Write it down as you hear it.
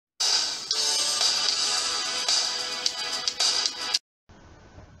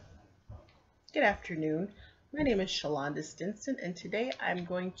Good afternoon. My name is Shalonda Stinson, and today I'm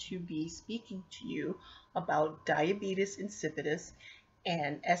going to be speaking to you about diabetes insipidus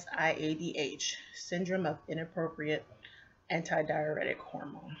and SIADH, syndrome of inappropriate antidiuretic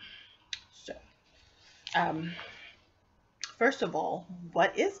hormone. So, first of all,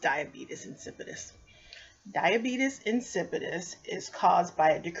 what is diabetes insipidus? Diabetes insipidus is caused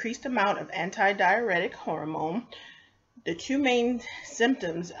by a decreased amount of antidiuretic hormone. The two main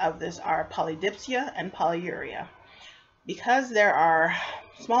symptoms of this are polydipsia and polyuria. Because there are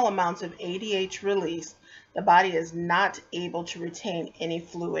small amounts of ADH released, the body is not able to retain any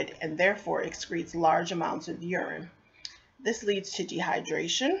fluid and therefore excretes large amounts of urine. This leads to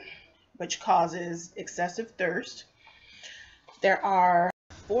dehydration, which causes excessive thirst. There are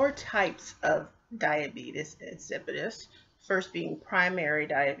 4 types of diabetes insipidus. First being primary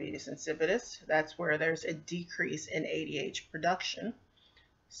diabetes insipidus. That's where there's a decrease in ADH production.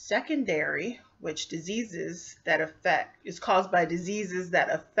 Secondary, which is caused by diseases that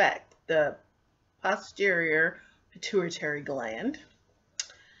affect the posterior pituitary gland.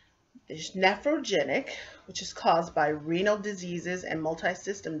 There's nephrogenic, which is caused by renal diseases and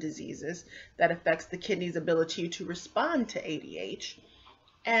multisystem diseases that affects the kidney's ability to respond to ADH.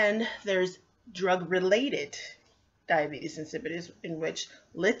 And there's drug-related diabetes insipidus, in which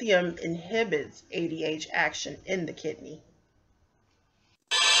lithium inhibits ADH action in the kidney.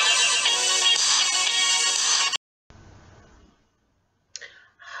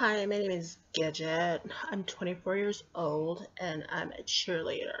 Hi, my name is Gidget. I'm 24 years old and I'm a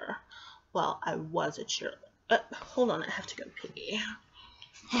cheerleader. Well, I was a cheerleader. Hold on, I have to go pee.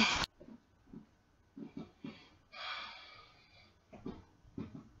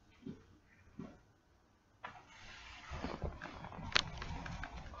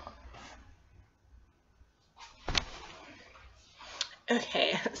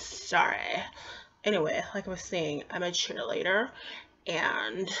 Okay, sorry. Anyway, like I was saying, I'm a cheerleader,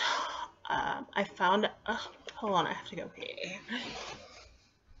 and I found, hold on, I have to go pee.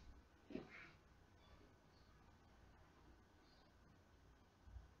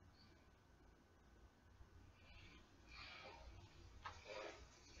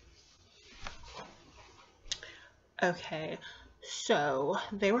 Okay, so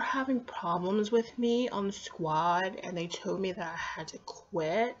they were having problems with me on the squad, and they told me that I had to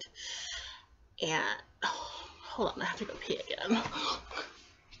quit. And hold on, I have to go pee again.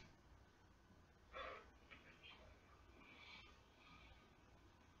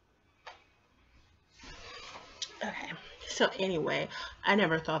 Okay, so anyway, I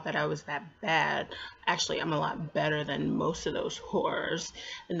never thought that I was that bad. Actually, I'm a lot better than most of those whores,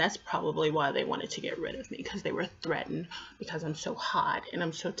 and that's probably why they wanted to get rid of me, because they were threatened because I'm so hot and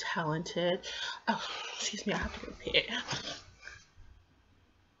I'm so talented. Oh, excuse me, I have to go pee.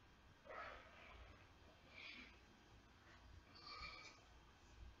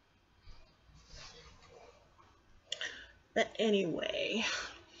 But anyway,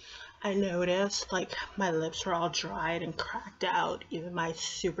 I noticed like my lips are all dried and cracked out. Even my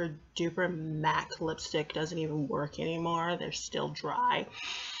super duper MAC lipstick doesn't even work anymore. They're still dry.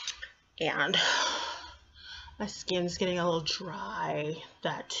 And my skin's getting a little dry.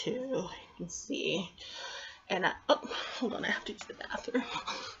 That too, you can see. And oh, hold on, I have to use the bathroom.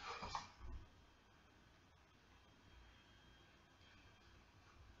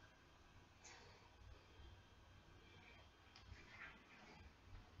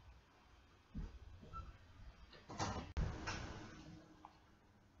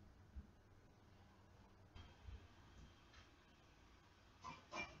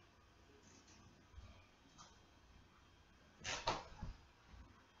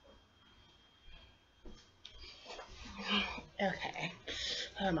 Okay.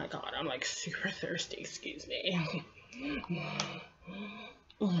 Oh my god, I'm like super thirsty, excuse me.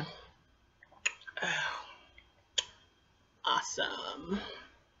 Awesome.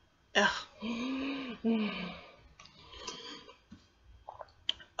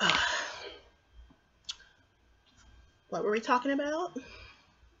 What were we talking about?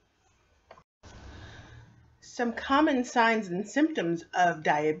 Some common signs and symptoms of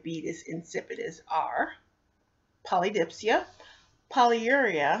diabetes insipidus are polydipsia,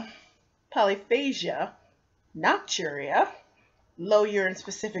 polyuria, polyphagia, nocturia, low urine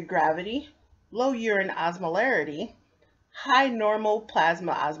specific gravity, low urine osmolarity, high normal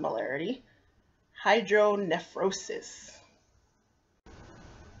plasma osmolarity, hydronephrosis.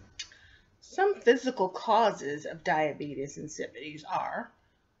 Some physical causes of diabetes insipidus are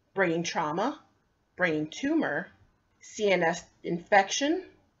brain trauma, brain tumor, CNS infection,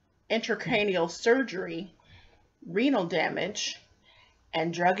 intracranial surgery, renal damage,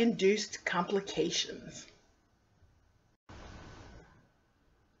 and drug-induced complications.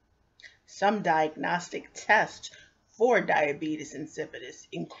 Some diagnostic tests for diabetes insipidus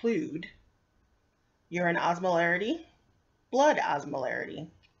include urine osmolarity, blood osmolarity,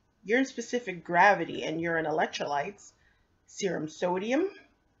 urine-specific gravity and urine electrolytes, serum sodium,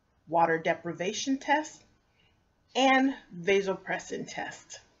 water deprivation test, and vasopressin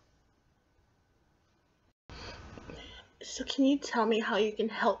test. So can you tell me how you can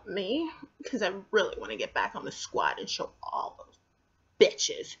help me? Because I really want to get back on the squad and show all those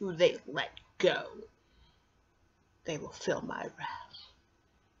bitches who they let go. They will feel my wrath.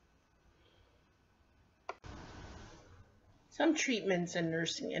 Some treatments and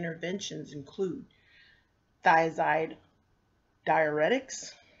nursing interventions include thiazide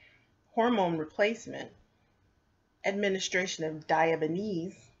diuretics, hormone replacement, administration of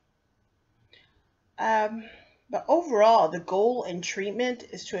diabetes. But overall, the goal in treatment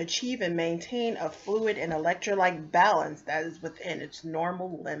is to achieve and maintain a fluid and electrolyte balance that is within its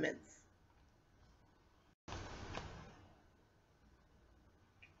normal limits.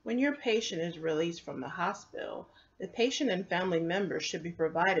 When your patient is released from the hospital, the patient and family members should be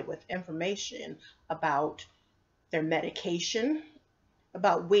provided with information about their medication,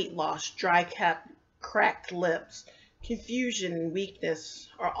 about weight loss, dry cracked lips, confusion, weakness,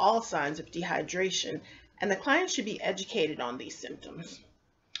 or all signs of dehydration, and the client should be educated on these symptoms.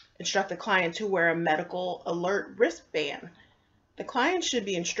 Instruct the client to wear a medical alert wristband. The client should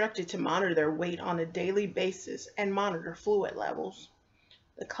be instructed to monitor their weight on a daily basis and monitor fluid levels.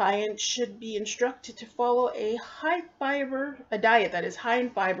 The client should be instructed to follow a diet that is high in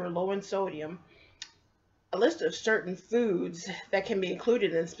fiber, low in sodium. A list of certain foods that can be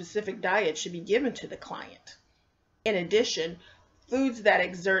included in a specific diet should be given to the client. In addition, foods that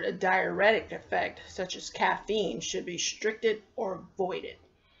exert a diuretic effect, such as caffeine, should be restricted or avoided.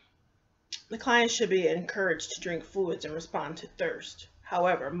 The client should be encouraged to drink fluids and respond to thirst.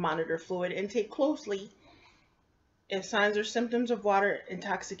 However, monitor fluid intake closely. If signs or symptoms of water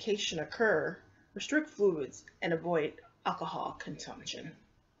intoxication occur, restrict fluids and avoid alcohol consumption.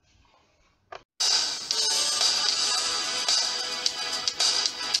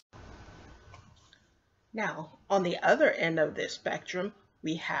 Now, on the other end of this spectrum,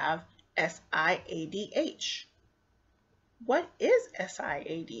 we have SIADH. What is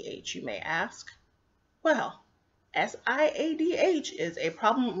SIADH, you may ask? Well, SIADH is a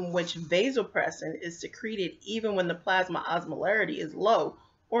problem in which vasopressin is secreted even when the plasma osmolarity is low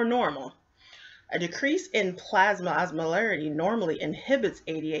or normal. A decrease in plasma osmolarity normally inhibits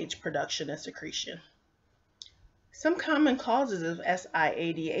ADH production and secretion. Some common causes of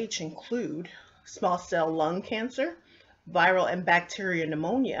SIADH include small cell lung cancer, viral and bacterial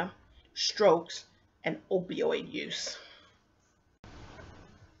pneumonia, strokes, and opioid use.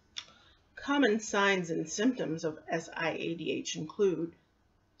 Common signs and symptoms of SIADH include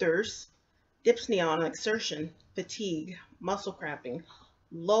thirst, dyspnea on exertion, fatigue, muscle cramping,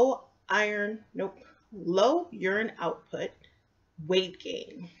 low urine output, weight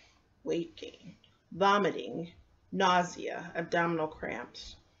gain, vomiting, nausea, abdominal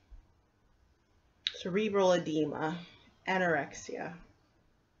cramps, cerebral edema, anorexia,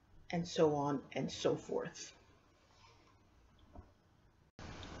 and so on and so forth.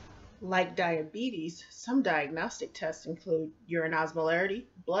 Like diabetes, some diagnostic tests include urine osmolarity,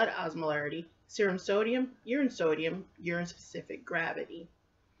 blood osmolarity, serum sodium, urine-specific gravity.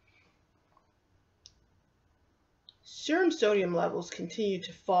 Serum sodium levels continue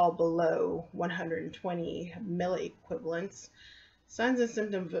to fall below 120 milliequivalents. Signs and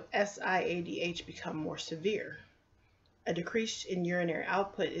symptoms of SIADH become more severe. A decrease in urinary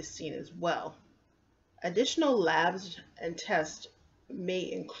output is seen as well. Additional labs and tests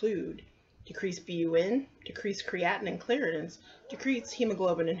may include decreased BUN, decreased creatinine clearance, decreased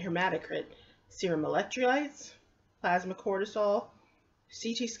hemoglobin and hematocrit, serum electrolytes, plasma cortisol,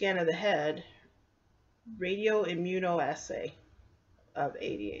 CT scan of the head, radioimmunoassay of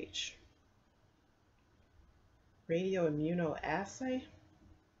ADH. Radioimmunoassay?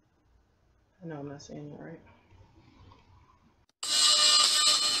 I know I'm not saying that right.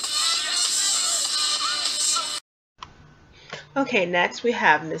 Okay, next we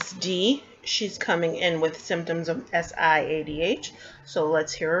have Miss D. She's coming in with symptoms of SIADH, so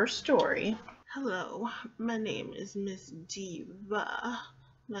let's hear her story. Hello, my name is Miss Diva.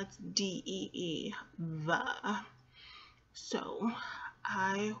 That's D-E-E, Va. So,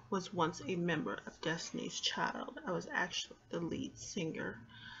 I was once a member of Destiny's Child. I was actually the lead singer.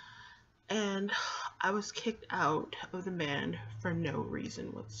 and I was kicked out of the band for no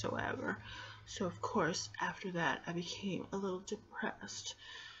reason whatsoever. So of course, after that, I became a little depressed.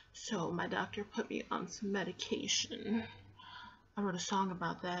 So my doctor put me on some medication. I wrote a song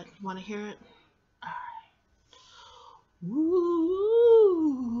about that. You want to hear it? Alright.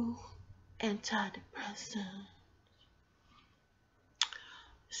 Woo! Antidepressant.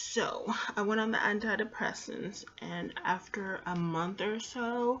 So I went on the antidepressants, and after a month or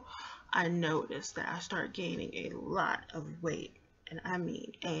so, I noticed that I started gaining a lot of weight, and I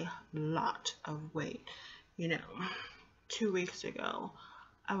mean a lot of weight. You know, 2 weeks ago,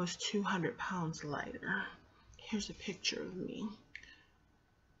 I was 200 pounds lighter. Here's a picture of me.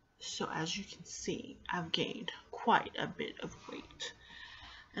 So as you can see, I've gained quite a bit of weight.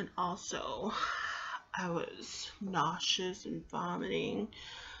 And also, I was nauseous and vomiting,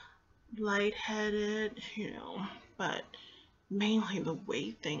 lightheaded, you know, but mainly the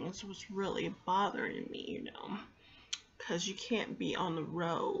weight things was really bothering me, you know, because you can't be on the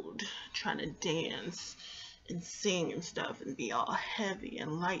road trying to dance and sing and stuff and be all heavy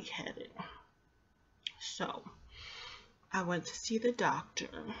and lightheaded. So I went to see the doctor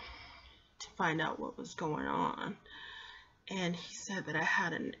to find out what was going on, and he said that I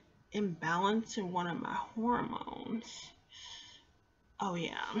had an imbalance in one of my hormones. Oh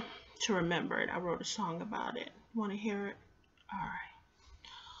yeah, to remember it, I wrote a song about it. Want to hear it? Alright.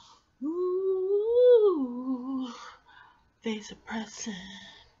 Ooh, vasopressin.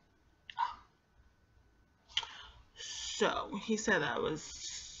 So he said that was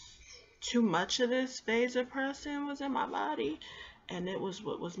too much of this vasopressin was in my body, and it was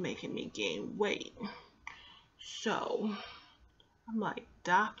what was making me gain weight. So I'm like,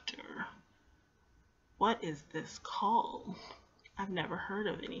 doctor, what is this called? I've never heard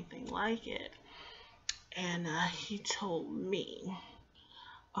of anything like it. And he told me,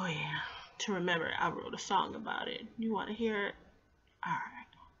 oh yeah, to remember, I wrote a song about it. You want to hear it? Alright.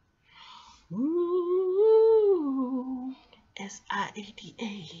 Ooh,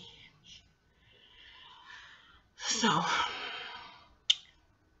 SIADH. So,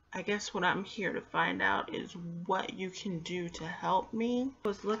 I guess what I'm here to find out is what you can do to help me. I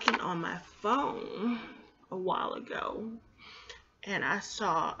was looking on my phone a while ago, and I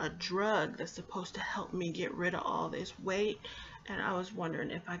saw a drug that's supposed to help me get rid of all this weight, and I was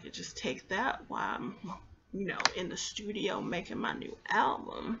wondering if I could just take that while I'm, you know, in the studio making my new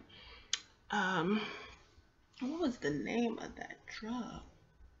album. What was the name of that drug?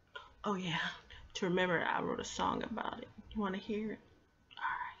 Oh yeah, to remember, I wrote a song about it. You want to hear it?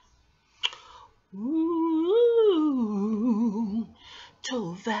 Alright. Ooh,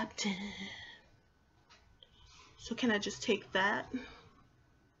 Tolvaptan. So can I just take that?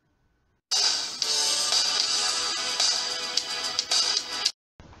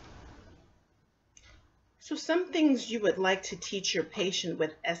 So some things you would like to teach your patient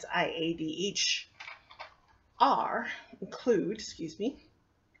with SIADH include,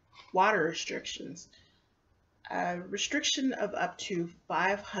 water restrictions. A restriction of up to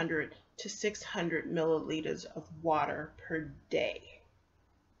 500 to 600 milliliters of water per day.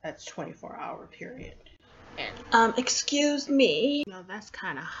 That's 24-hour period. And, excuse me. No, that's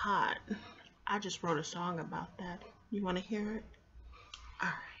kind of hot. I just wrote a song about that. You want to hear it?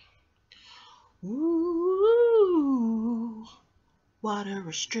 Alright. Ooh, water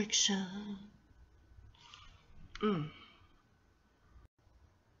restriction. Oh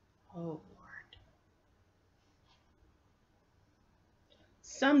Lord.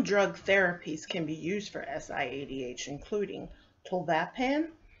 Some drug therapies can be used for SIADH, including tolvaptan,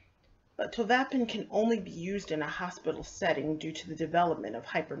 but tolvaptan can only be used in a hospital setting due to the development of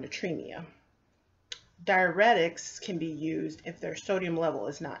hypernatremia. Diuretics can be used if their sodium level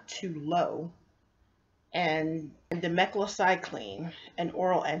is not too low, and demeclocycline, an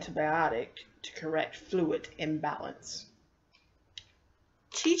oral antibiotic to correct fluid imbalance.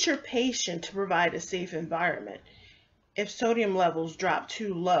 Teach your patient to provide a safe environment. If sodium levels drop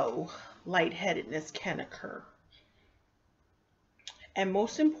too low, lightheadedness can occur. And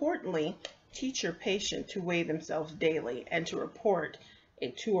most importantly, teach your patient to weigh themselves daily and to report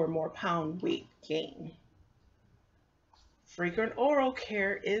a 2 or more pound weight gain. Frequent oral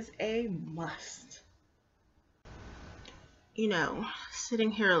care is a must. You know,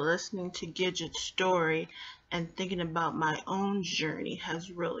 sitting here listening to Gidget's story and thinking about my own journey has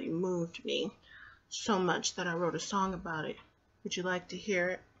really moved me so much that I wrote a song about it. Would you like to hear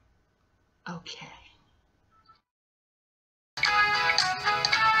it? Okay.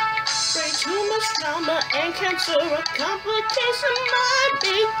 Brain tumor, trauma, and cancer, a complication might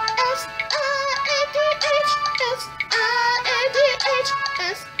be SIADH, SIADH,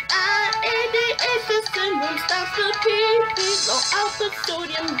 SIADH. SIADH, the syndrome stops the PP. Low output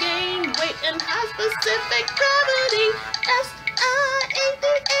sodium gain, weight and high specific gravity.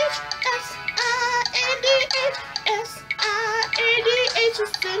 SIADH, SIADH, SIADH, the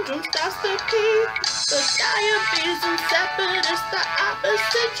syndrome stops the P. The diabetes insipidus, the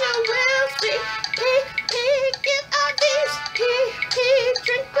opposite you will see. P, get IVs. P,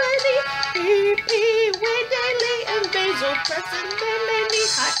 drink plenty. P, weigh daily and vasopressin. They may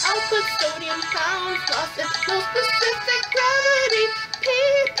need high output sodium pounds, loss and low specific gravity. P,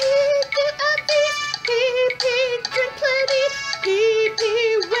 get IVs. P, drink plenty. P,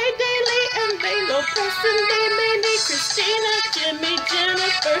 weigh daily and vasopressin. They may need Christina, Jimmy,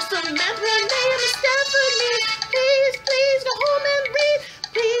 Jennifer, Samantha, Renee, and Stephanie. Please go home and read.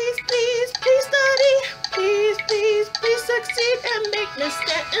 Please study. Please succeed and make Miss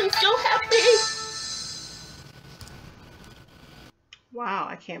Stanton so happy. Wow,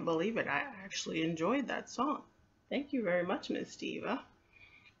 I can't believe it. I actually enjoyed that song. Thank you very much, Miss Diva.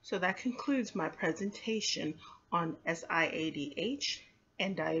 So that concludes my presentation on SIADH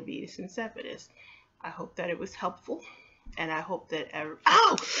and diabetes insipidus. I hope that it was helpful, and I hope that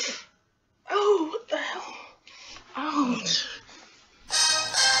Oh, what the hell? Ouch.